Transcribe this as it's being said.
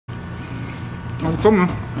I'm coming.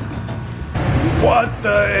 What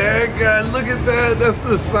the heck, guys? Look at that. That's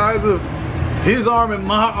the size of his arm and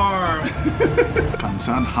my arm.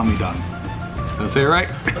 Kansan Hamidan. Did I say it right?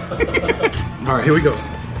 All right, here we go.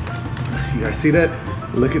 You guys see that?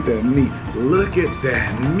 Look at that meat. Look at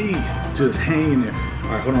that meat just hanging there. All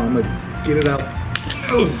right, hold on. I'm gonna get it out.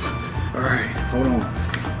 Ooh. All right, hold on.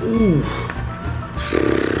 Ooh.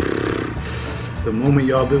 The moment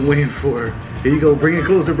y'all been waiting for. Here you go. Bring it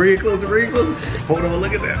closer. Bring it closer. Bring it closer. Hold on.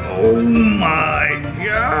 Look at that. Oh my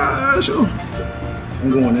gosh.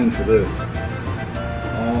 I'm going in for this.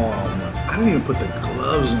 Oh, I didn't even put the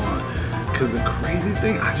gloves on. Cause the crazy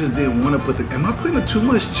thing, I just didn't want to put the. Am I putting too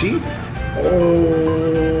much cheese? Oh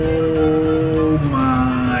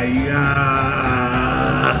my god!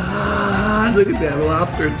 Look at that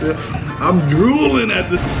lobster too. I'm drooling at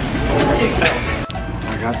this.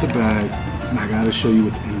 I got the bag, and I gotta show you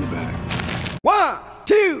what's in the bag. 1,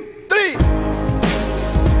 2, 3.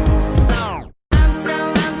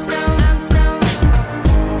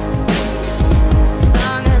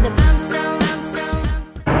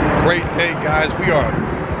 Great day, guys. We are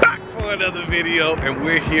back for another video, and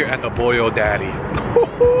we're here at the Boyo Daddy.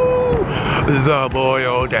 The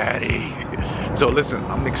Boyo Daddy. So listen,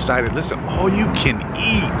 I'm excited. Listen, all you can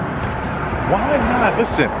eat. Why not?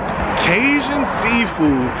 Listen, Cajun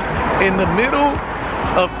Seafood in the middle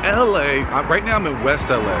of LA. Right now I'm in West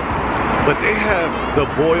LA, but they have the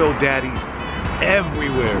Boyo Daddies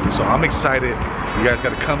everywhere. So I'm excited. You guys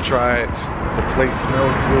gotta come try it. The place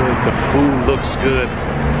smells good. The food looks good.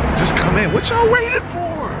 Just come in. What y'all waiting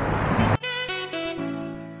for?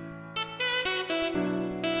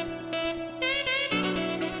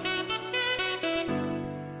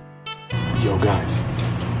 Yo guys,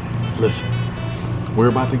 listen. We're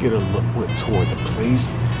about to get a look toward the place.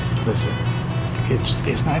 Listen,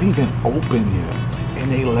 it's not even open yet,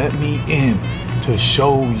 and they let me in to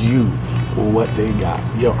show you what they got.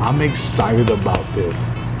 Yo, I'm excited about this.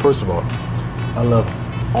 First of all, I love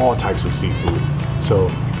all types of seafood. So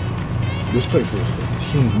this place is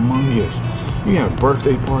humongous. You have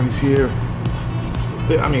birthday parties here.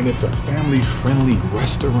 I mean, it's a family-friendly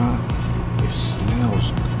restaurant. It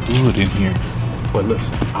smells good in here. But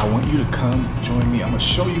listen, I want you to come join me. I'm gonna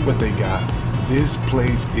show you what they got. This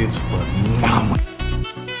place is phenomenal.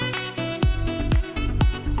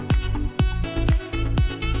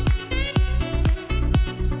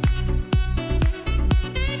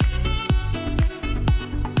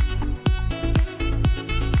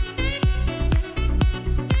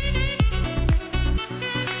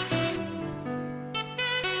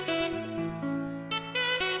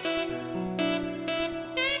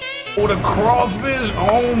 Oh, the crawfish,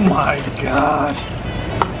 oh my gosh.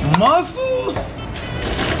 Mussels?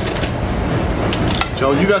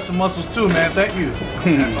 Joe, you got some mussels too, man, thank you.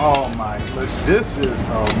 Oh my, look, this is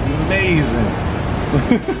amazing.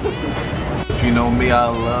 If you know me, I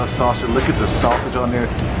love sausage. Look at the sausage on there.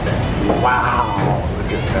 Wow,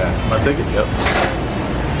 look at that. Can I take it? Yep.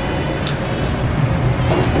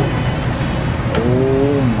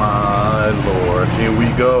 Oh my Lord, here we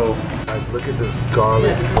go. Guys, look at this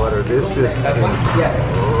garlic butter. This is incredible.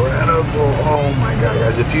 Oh my God,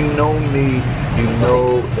 guys. If you know me, you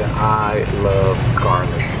know that I love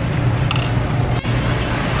garlic.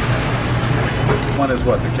 One is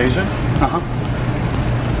what, the Cajun? Uh-huh.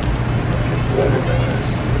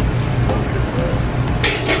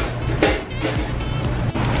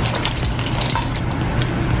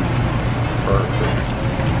 Perfect.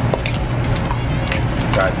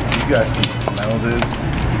 Guys, if you guys can smell this,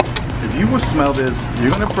 if you will smell this, you're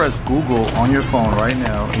gonna press Google on your phone right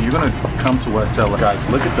now, and you're gonna come to West LA. Guys,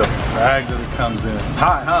 look at the bag that it comes in.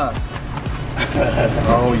 Hot, huh?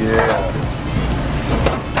 Oh yeah.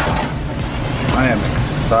 I am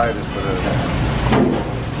excited for this.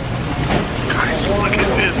 Guys, look at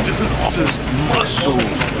this. This is mussels,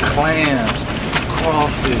 clams,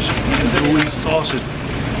 crawfish, andouille sausage.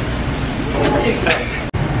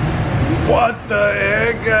 What the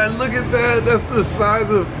heck, guys? Look at that. That's the size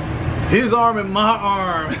of his arm and my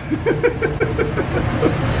arm.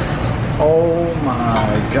 Oh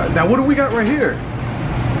my God. Now what do we got right here?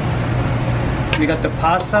 We got the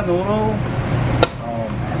pasta noodle. Oh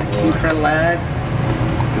my Lord. Different leg.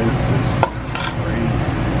 This is crazy.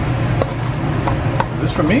 Is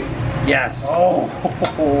this for me? Yes. Oh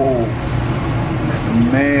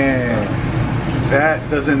man. That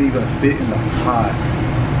doesn't even fit in the pot.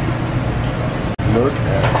 Look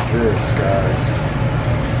at this, guys.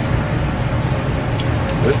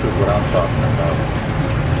 This is what I'm talking about.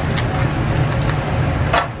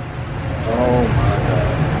 Oh my God.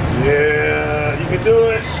 Yeah, you can do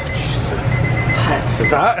it. hot.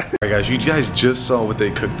 It's hot? All right, guys, you guys just saw what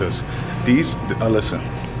they cooked us. These, listen,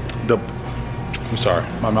 I'm sorry,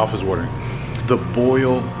 my mouth is watering. The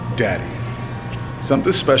Boil Daddy.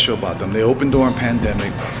 Something special about them. They opened during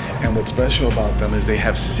pandemic, and what's special about them is they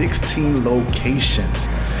have 16 locations.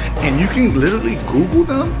 And you can literally Google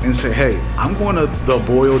them and say, hey, I'm going to the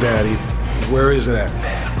Boil Daddy. Where is it at?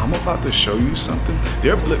 I'm about to show you something.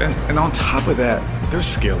 And on top of that, they're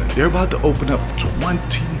scaling. They're about to open up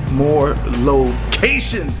 20 more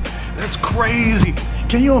locations. That's crazy.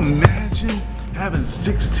 Can you imagine having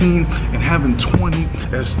 16 and having 20?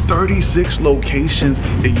 There's 36 locations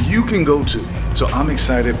that you can go to. So I'm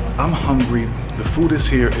excited. I'm hungry. The food is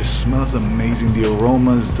here. It smells amazing. The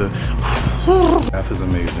aromas, the staff is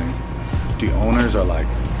amazing. The owners are like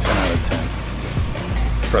 10 out of 10.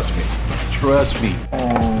 Trust me. Trust me.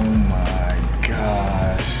 Oh my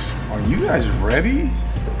gosh. Are you guys ready?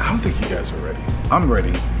 I don't think you guys are ready. I'm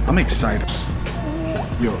ready. I'm excited.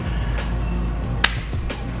 Yo.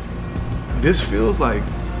 This feels like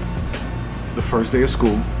the first day of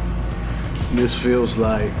school. This feels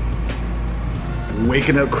like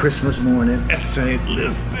waking up Christmas morning and saying,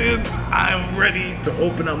 listen, I'm ready to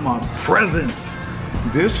open up my presents.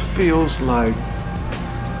 This feels like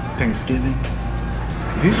Thanksgiving.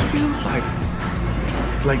 This feels like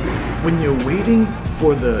when you're waiting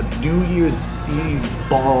for the New Year's Eve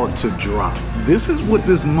ball to drop. This is what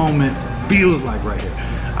this moment feels like right here.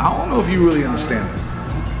 I don't know if you really understand it.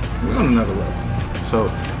 We're on another level. So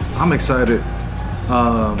I'm excited.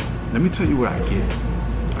 Let me tell you what I get.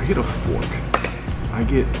 I get a fork. I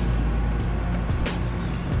get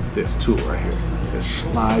this tool right here that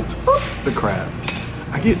slides up the crab.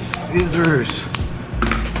 I get scissors.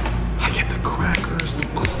 I get the crackers to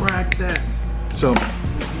crack that. So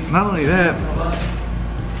not only that,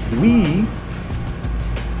 we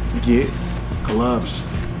get gloves.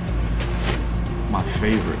 My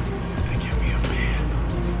favorite. They give me a bib.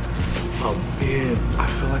 A bib. I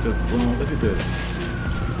feel like a grown. Look at this.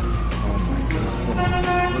 Oh my god. Hold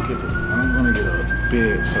on. Look at this. I'm gonna get a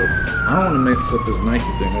bib. So I don't want to mix up this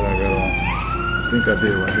Nike thing that I got on. I think I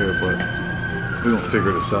did right here, but we're gonna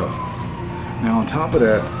figure this out. Now on top of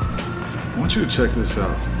that, I want you to check this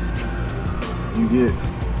out. You get,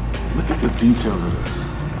 look at the details of this.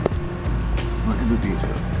 Look at the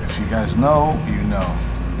detail. If you guys know, you know.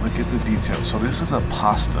 Look at the details. So this is a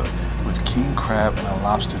pasta with king crab and a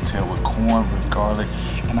lobster tail with corn, with garlic.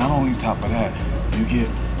 And not only top of that, you get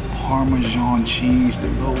Parmesan cheese to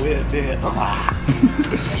go with it.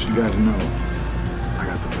 You guys know, I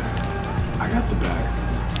got the bag. I got the bag.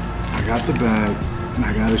 I got the bag, and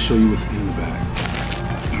I gotta show you what's in the bag.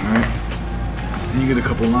 All right? And you get a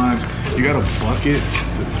couple limes. You got a bucket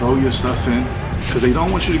to throw your stuff in, because they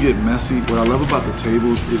don't want you to get messy. What I love about the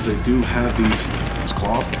tables is they do have these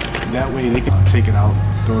cloth. That way they can take it out,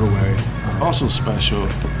 throw it away. Also special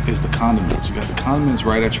is the condiments. You got the condiments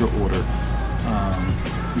right at your order.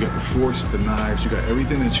 You got the forks, the knives, you got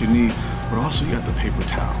everything that you need, but also you got the paper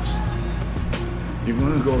towels. You're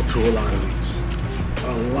gonna go through a lot of these.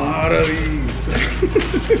 A lot of these.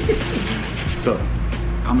 So,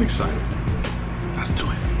 I'm excited. Let's do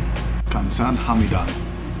it. Kansan Hamidan.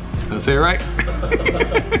 Did I say it right?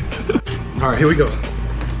 All right, here we go.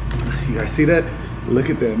 You guys see that? Look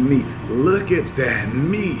at that meat. Look at that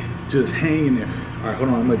meat just hanging there. All right, hold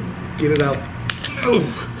on, I'm gonna get it out. Oh.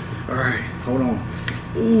 All right, hold on.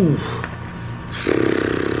 Ooh.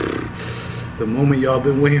 The moment y'all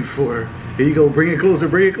been waiting for. Here you go, bring it closer,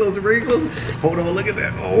 bring it closer, bring it closer. Hold on, look at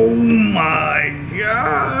that. Oh my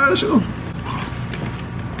gosh. All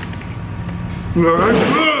right,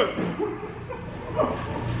 good.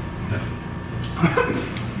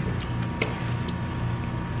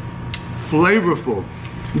 Flavorful,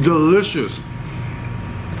 delicious.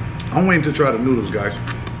 I'm waiting to try the noodles, guys.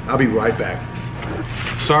 I'll be right back.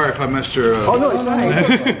 Sorry if I messed your... Oh no, it's fine.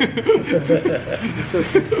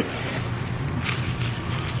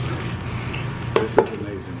 This is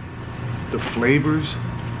amazing. The flavors.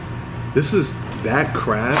 This is that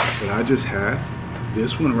crab that I just had.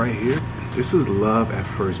 This one right here. This is love at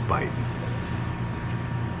first bite.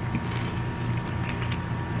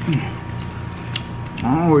 I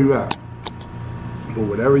don't know where you at, but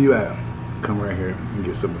whatever you at, come right here and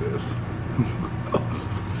get some of this.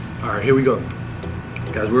 All right, here we go.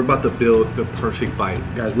 Guys, we're about to build the perfect bite.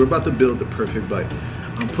 Guys, we're about to build the perfect bite.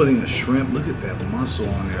 I'm putting a shrimp. Look at that mussel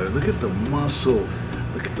on there. Look at the mussel.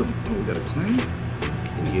 Look at the, oh, we got a clam?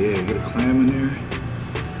 Yeah, get a clam in there.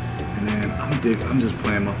 And then I'm just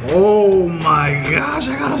playing my, oh my gosh,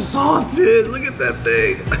 I got a sausage. Look at that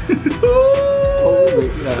thing. Oh,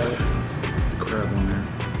 wait, crab on there.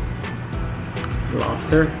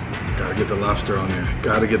 Lobster. Gotta get the lobster on there.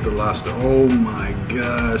 Gotta get the lobster. Oh my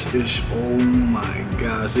gosh, oh my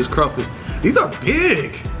gosh. This crawfish, these are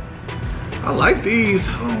big. I like these.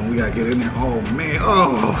 Oh, we gotta get in there. Oh man,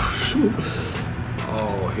 oh, shoot.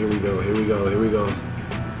 Oh, here we go, here we go, here we go.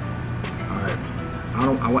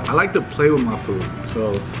 All right, I like to play with my food.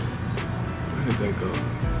 So, where did that go?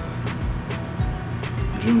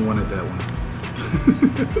 June wanted that one.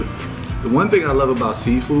 The one thing I love about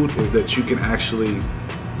seafood is that you can actually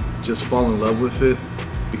just fall in love with it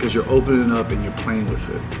because you're opening up and you're playing with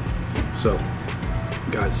it. So,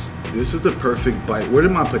 guys, this is the perfect bite. Where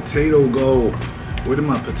did my potato go? Where did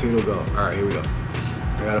my potato go? All right, here we go.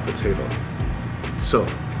 I got a potato. So,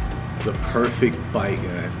 the perfect bite,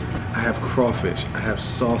 guys. I have crawfish, I have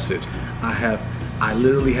sausage, I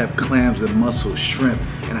literally have clams and mussels, shrimp,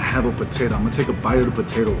 and I have a potato. I'm gonna take a bite of the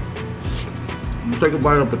potato. I'm gonna take a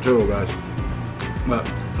bite of the potato, guys. But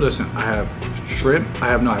listen, I have shrimp, I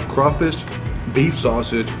have crawfish, beef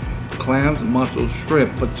sausage, clams, mussels,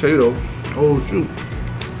 shrimp, potato. Oh shoot,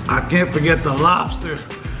 I can't forget the lobster.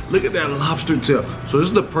 Look at that lobster tail. So this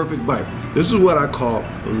is the perfect bite. This is what I call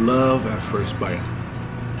love at first bite.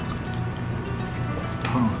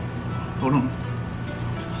 Hold on.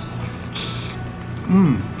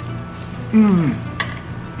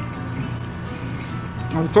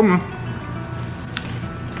 I'm coming.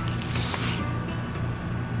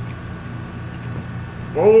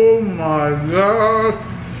 Oh my God.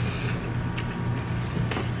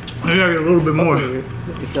 We gotta get a little bit more. We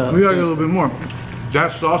gotta get a little bit more.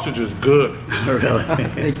 That sausage is good. Really?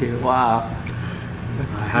 Thank you. Wow.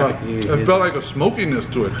 It felt like a smokiness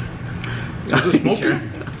to it. Is it smoky?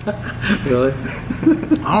 Really?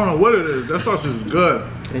 I don't know what it is. That sausage is good.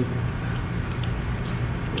 Thank you.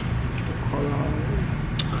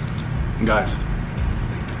 Guys,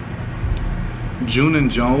 June and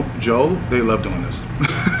Joe, they love doing this.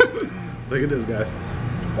 Look at this, guys.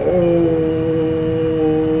 Oh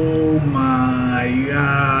my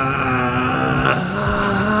God.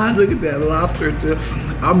 Look at that lobster too.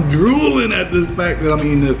 I'm drooling at this fact that I'm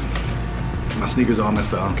eating this. My sneakers are all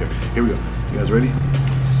messed up, I don't care. Here we go. You guys ready?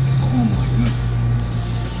 Oh my goodness.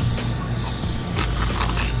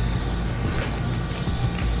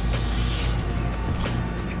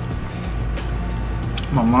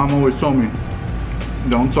 My mom always told me,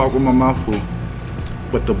 don't talk with my mouth full,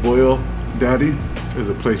 but the boil daddy is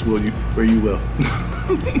a place where you will.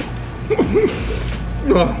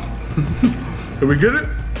 Did we get it?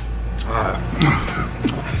 Alright.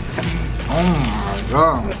 Oh my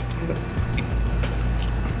God.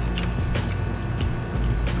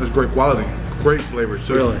 That's great quality, great flavor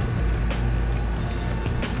too. Really?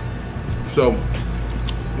 So,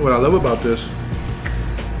 what I love about this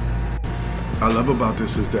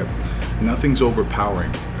is that nothing's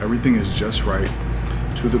overpowering. Everything is just right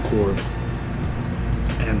to the core.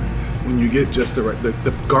 And when you get just the right,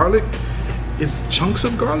 the garlic is chunks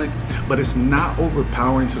of garlic, but it's not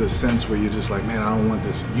overpowering to the sense where you're just like, man, I don't want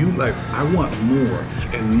this. You like, I want more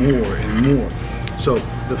and more and more. So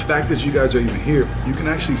the fact that you guys are even here, you can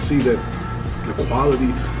actually see that the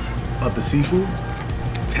quality of the seafood,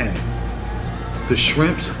 10. The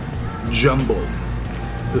shrimps, jumbo.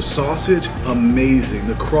 The sausage, amazing.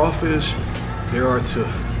 The crawfish, they are to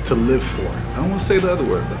live for. I don't want to say the other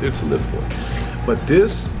word, but they're to live for. But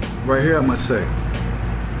this right here, I must say,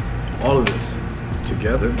 all of this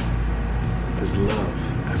together is love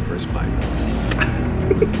at first bite.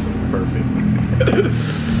 Perfect.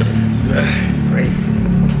 Great.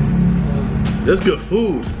 That's good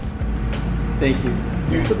food. Thank you.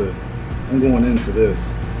 I'm going in for this.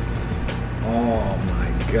 Oh my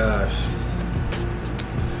gosh.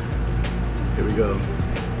 Here we go.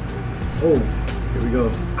 Oh, here we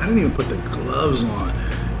go. I didn't even put the gloves on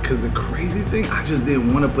because the crazy thing, I just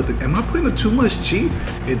didn't want to put the, am I putting too much cheese?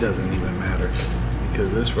 It doesn't even matter because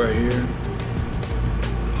this right here,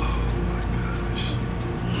 oh my gosh.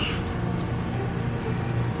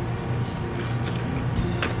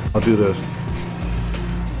 I'll do this.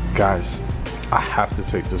 Guys, I have to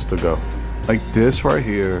take this to go. Like this right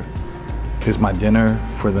here is my dinner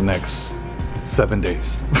for the next 7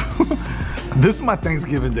 days. This is my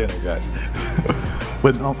Thanksgiving dinner, guys.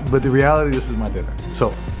 but the reality, this is my dinner.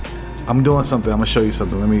 So I'm doing something. I'm gonna show you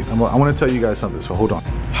something. I want to tell you guys something. So hold on.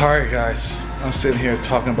 All right, guys. I'm sitting here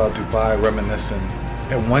talking about Dubai, reminiscing,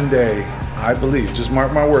 and one day, I believe, just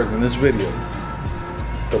mark my words in this video,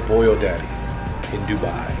 the boil daddy in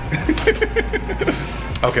Dubai.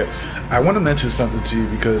 Okay, I want to mention something to you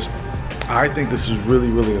because I think this is really,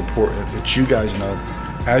 really important that you guys know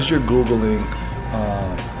as you're Googling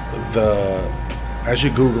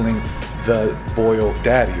the boiled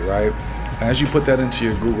daddy, right? As you put that into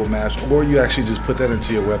your Google Maps, or you actually just put that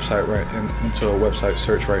into your website into a website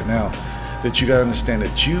search right now, that you gotta understand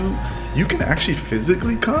that you can actually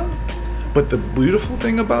physically come, but the beautiful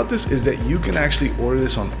thing about this is that you can actually order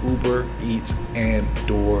this on Uber Eats and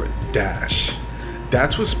DoorDash.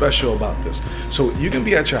 That's what's special about this. So you can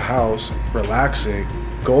be at your house relaxing,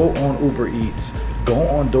 go on Uber Eats, go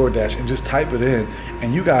on DoorDash and just type it in,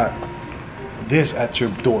 and you got this at your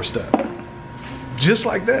doorstep. Just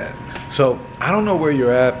like that. So I don't know where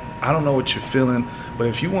you're at, I don't know what you're feeling, but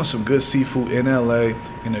if you want some good seafood in LA,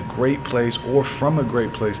 in a great place or from a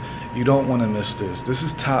great place, you don't want to miss this. This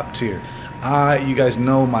is top tier. You guys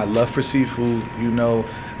know my love for seafood. You know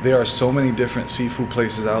there are so many different seafood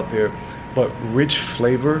places out there, but rich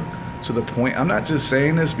flavor to the point. I'm not just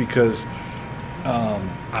saying this because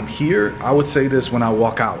I'm here. I would say this when I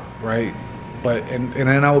walk out, right? But and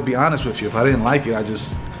then I would be honest with you. If I didn't like it,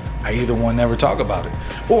 I either want to never talk about it,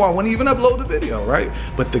 or I wouldn't even upload the video, right?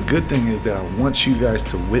 But the good thing is that I want you guys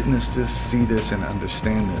to witness this, see this, and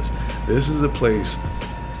understand this. This is a place,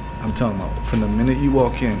 I'm telling you, from the minute you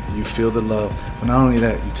walk in, you feel the love, but not only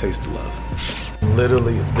that, you taste the love.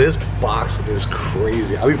 Literally, this box is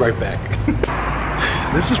crazy. I'll be right back.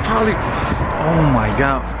 This is probably, oh my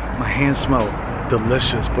God, my hands smell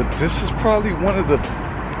delicious, but this is probably one of the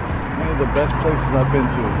best places I've been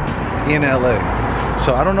to in LA.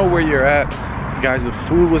 So I don't know where you're at. Guys, the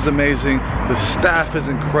food was amazing. The staff is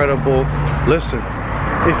incredible. Listen,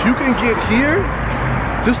 if you can get here,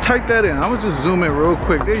 just type that in. I'm gonna just zoom in real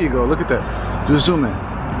quick. There you go, look at that. Just zoom in.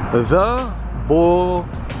 The Boil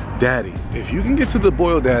Daddy. If you can get to the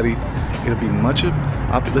Boil Daddy, it'll be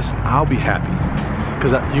I'll be happy.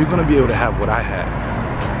 Because you're gonna be able to have what I had.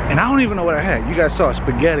 And I don't even know what I had. You guys saw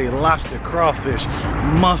spaghetti, lobster, crawfish,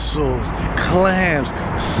 mussels, clams,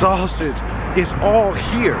 sausage. It's all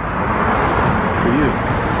here for you.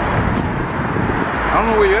 I don't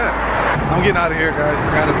know where you're at. I'm getting out of here, guys.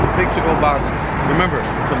 I got a big to-go box. Remember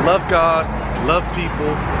to love God, love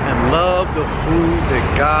people, and love the food that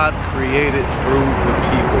God created through the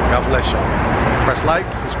people. God bless y'all. Press like,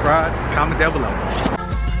 subscribe, comment down below.